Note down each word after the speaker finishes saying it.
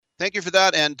Thank you for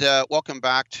that, and welcome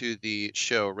back to the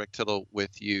show. Rick Tittle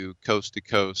with you, coast to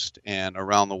coast and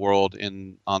around the world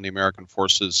on the American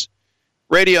Forces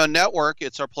Radio Network.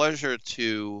 It's our pleasure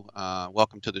to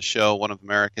welcome to the show one of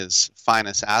America's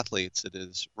finest athletes. It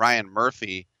is Ryan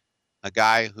Murphy, a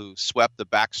guy who swept the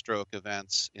backstroke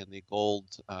events in the gold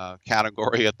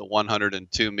category at the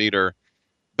 102-meter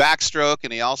backstroke,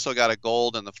 and he also got a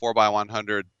gold in the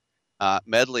 4x100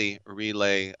 medley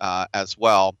relay as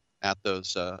well at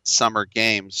those summer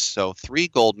games. So 3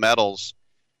 gold medals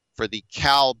for the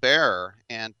Cal Bear.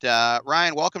 And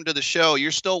Ryan, welcome to the show.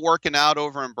 You're still working out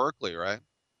over in Berkeley, right?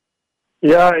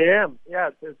 Yeah, I am.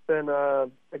 Yeah, it's been, I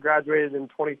graduated in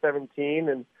 2017,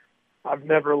 and I've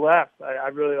never left. I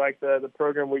really like the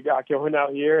program we got going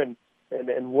out here and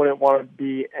wouldn't want to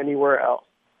be anywhere else.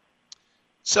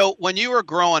 So when you were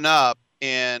growing up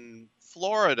in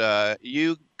Florida,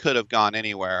 you could have gone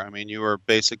anywhere. I mean, you were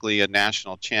basically a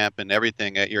national champ and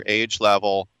everything at your age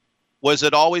level. Was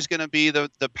it always going to be the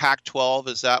Pac-12?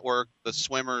 Is that where the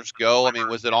swimmers go? I mean,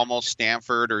 was it almost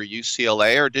Stanford or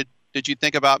UCLA, or did you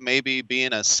think about maybe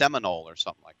being a Seminole or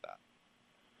something like that?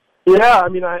 Yeah, I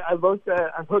mean, I looked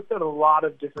at a lot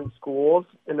of different schools,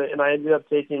 and I ended up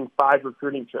taking 5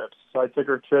 recruiting trips. So I took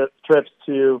trips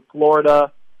to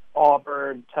Florida,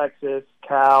 Auburn, Texas,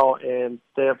 Cal, and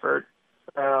Stanford.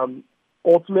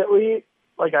 Ultimately,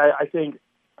 like I think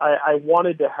I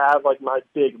wanted to have like my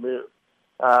big move.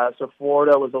 So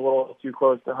Florida was a little too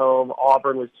close to home.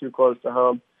 Auburn was too close to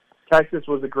home. Texas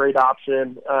was a great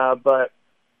option, but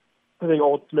I think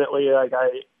ultimately, like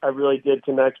I really did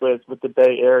connect with the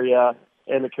Bay Area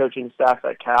and the coaching staff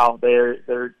at Cal.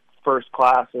 They're first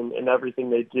class in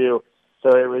everything they do. So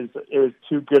it was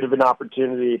too good of an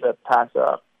opportunity to pass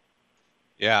up.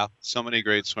 Yeah, so many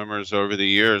great swimmers over the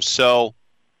years. So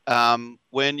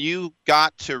when you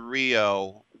got to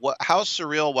Rio, how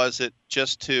surreal was it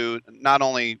just to not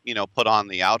only put on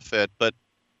the outfit, but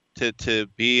to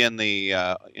be in the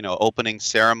opening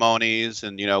ceremonies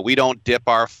and we don't dip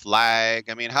our flag.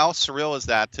 I mean, how surreal is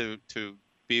that to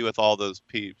be with all those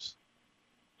peeps?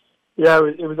 Yeah,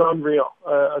 it was unreal.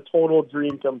 A total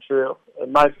dream come true.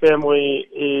 My family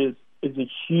is a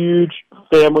huge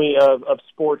family of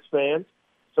sports fans,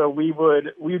 so we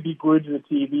would be glued to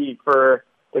the TV for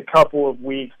the couple of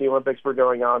weeks the Olympics were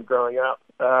going on growing up.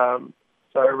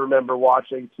 So I remember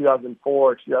watching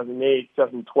 2004, 2008,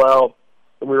 2012.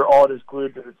 And we were all just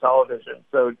glued to the television.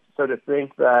 So to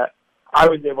think that I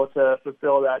was able to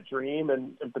fulfill that dream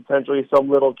and potentially some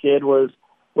little kid was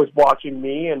watching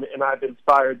me and I've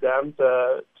inspired them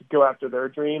to go after their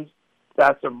dreams,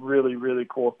 that's a really, really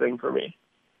cool thing for me.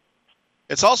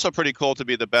 It's also pretty cool to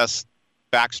be the best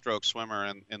backstroke swimmer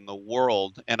in the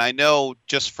world. And I know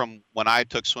just from when I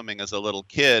took swimming as a little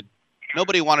kid,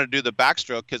 nobody wanted to do the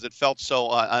backstroke because it felt so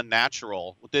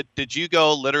unnatural. Did you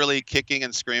go literally kicking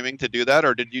and screaming to do that,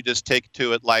 or did you just take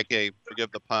to it like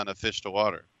forgive the pun, a fish to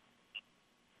water?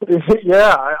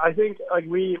 Yeah, I think like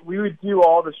we would do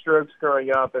all the strokes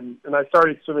growing up, and I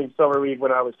started swimming summer league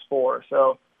when I was 4.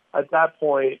 So at that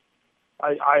point,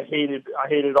 I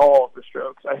hated all of the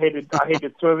strokes. I hated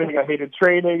swimming. I hated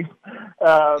training,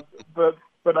 but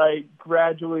I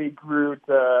gradually grew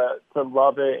to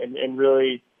love it and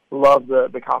really love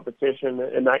the competition,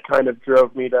 and that kind of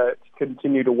drove me to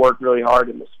continue to work really hard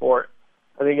in the sport.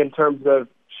 I think in terms of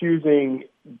choosing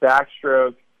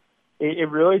backstroke, it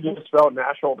really just felt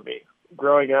natural to me.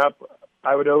 Growing up,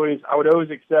 I would always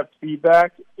accept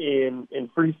feedback in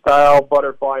freestyle,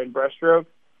 butterfly, and breaststroke.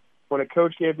 When a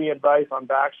coach gave me advice on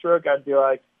backstroke, I'd be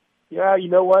like, yeah, you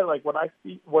know what? Like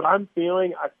what I'm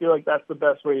feeling, I feel like that's the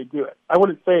best way to do it. I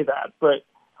wouldn't say that, but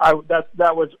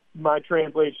that was my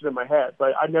translation in my head.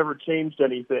 But I never changed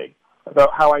anything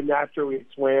about how I naturally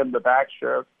swam the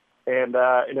backstroke, and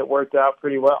it worked out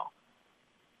pretty well.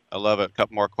 I love it. A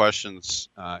couple more questions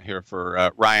here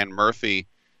for Ryan Murphy.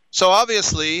 So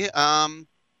obviously,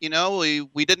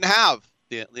 we didn't have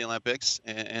the Olympics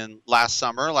in last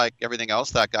summer, like everything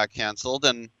else that got canceled,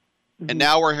 and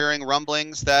now we're hearing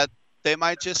rumblings that they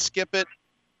might just skip it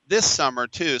this summer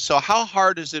too. So how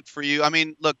hard is it for you? I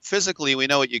mean, look, physically we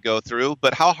know what you go through,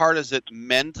 but how hard is it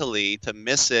mentally to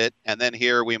miss it, and then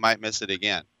here we might miss it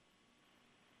again?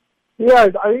 Yeah,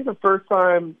 I think the first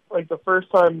time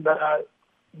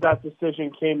that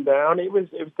decision came down, it was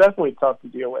definitely tough to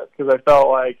deal with, because I felt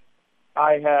like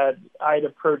I'd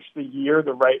approached the year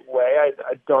the right way.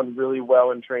 I'd done really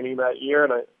well in training that year,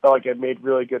 and I felt like I'd made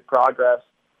really good progress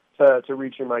to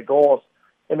reaching my goals.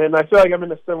 And then I feel like I'm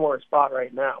in a similar spot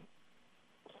right now.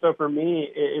 So for me,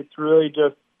 it's really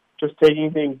just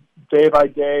taking things day by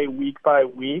day, week by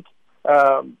week,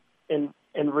 and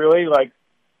really, like,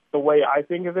 the way I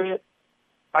think of it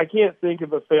I can't think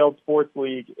of a failed sports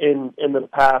league in the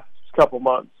past couple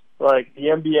months. Like the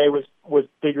NBA was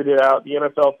figured it out, the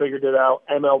NFL figured it out,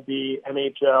 MLB,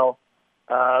 NHL,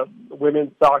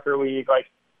 women's soccer league, like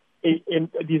in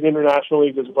these international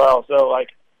leagues as well. So like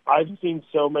I've seen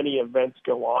so many events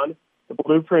go on. The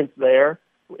blueprint's there,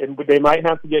 and they might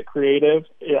have to get creative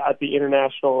at the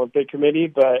International Olympic Committee,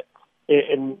 but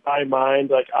in my mind,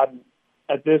 like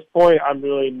at this point, I'm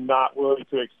really not willing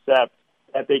to accept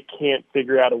that they can't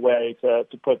figure out a way to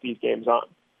put these games on.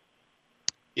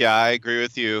 Yeah, I agree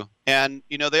with you. And,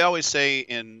 they always say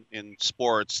in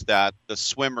sports that the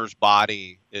swimmer's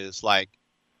body is like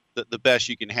the best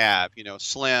you can have,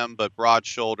 slim but broad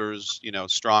shoulders,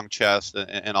 strong chest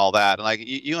and all that. And like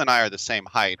you and I are the same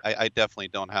height. I definitely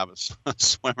don't have a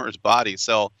swimmer's body.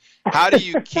 So how do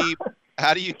you keep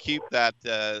that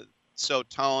so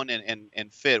toned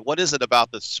and fit? What is it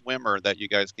about the swimmer that you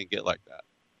guys can get like that?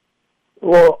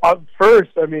 Well,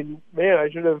 first, I mean, man, I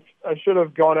should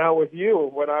have gone out with you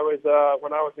when I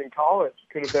was in college.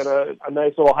 Could have been a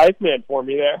nice little hype man for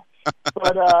me there.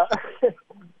 But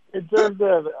in terms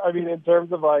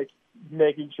of like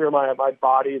making sure my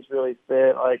body is really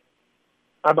fit, like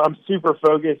I'm super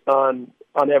focused on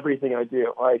everything I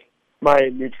do. Like my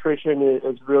nutrition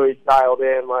is really dialed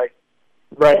in. Like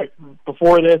right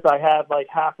before this, I had like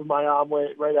half of my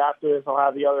omelet. Right after this, I'll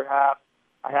have the other half.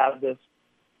 I have this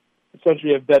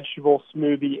essentially a vegetable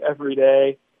smoothie every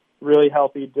day, really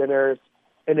healthy dinners,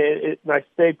 and and I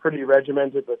stay pretty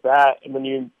regimented with that. And then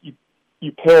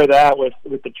you pair that with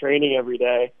the training every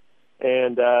day,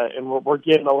 and we're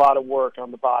getting a lot of work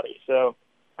on the body. So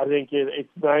I think it's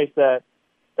nice that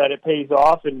it pays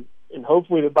off, and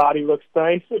hopefully the body looks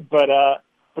nice. But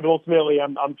ultimately,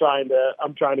 I'm trying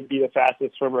to be the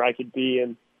fastest swimmer I could be,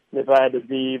 and if I had to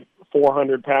be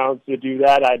 400 pounds to do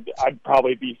that, I'd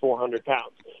probably be 400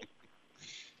 pounds.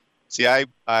 See, I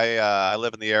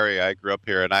live in the area. I grew up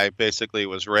here, and I basically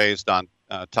was raised on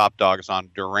Top Dogs on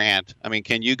Durant. I mean,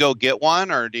 can you go get one,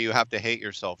 or do you have to hate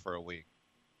yourself for a week?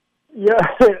 Yeah,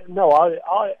 no,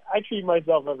 I treat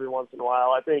myself every once in a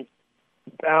while. I think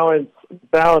balance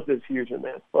is huge in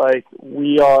this. Like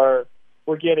we're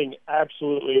getting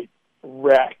absolutely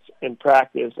wrecked in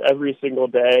practice every single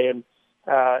day, and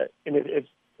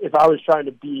if I was trying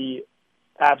to be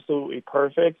absolutely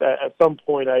perfect, at some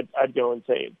point I'd go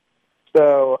insane.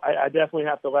 So I definitely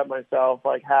have to let myself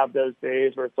like have those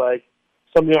days where it's like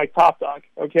something like Top Dog.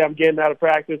 Okay, I'm getting out of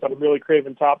practice. I'm really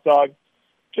craving Top Dog.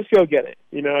 Just go get it.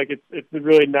 Like it's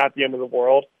really not the end of the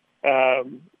world.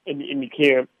 And you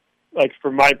can't, like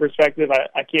from my perspective,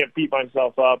 I can't beat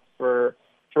myself up for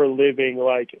living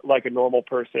like a normal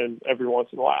person every once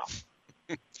in a while.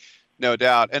 No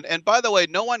doubt. And by the way,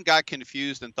 no one got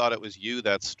confused and thought it was you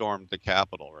that stormed the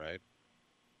Capitol, right?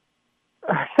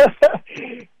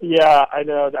 Yeah, I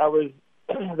know that was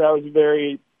a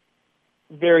very,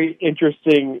 very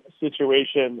interesting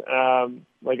situation.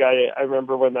 Like I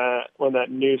remember when that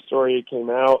news story came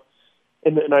out,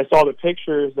 and I saw the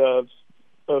pictures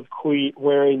of Cleat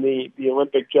wearing the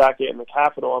Olympic jacket in the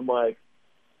Capitol. I'm like,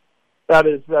 that's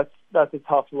a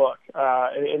tough look,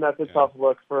 and that's a tough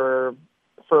look for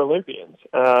Olympians.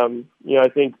 I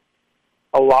think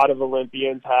a lot of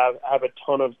Olympians have a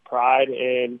ton of pride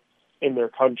in their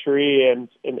country and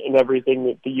in everything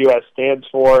that the U.S. stands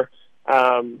for.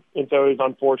 And so it was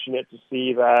unfortunate to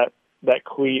see that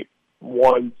Cleat,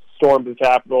 one, stormed the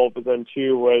Capitol, but then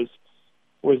two,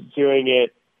 was doing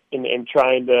it and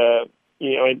trying to,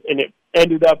 and it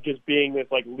ended up just being this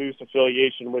like loose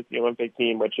affiliation with the Olympic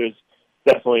team, which is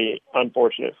definitely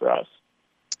unfortunate for us.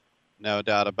 No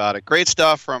doubt about it. Great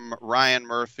stuff from Ryan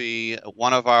Murphy,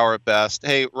 one of our best.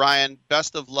 Hey, Ryan,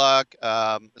 best of luck,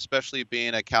 especially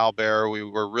being a Cal Bear. We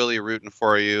were really rooting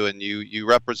for you, and you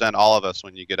represent all of us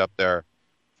when you get up there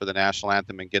for the national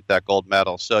anthem and get that gold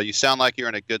medal. So you sound like you're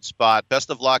in a good spot.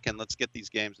 Best of luck, and let's get these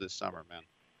games this summer, man.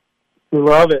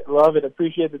 Love it.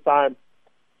 Appreciate the time.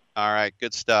 All right,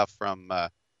 good stuff from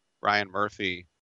Ryan Murphy.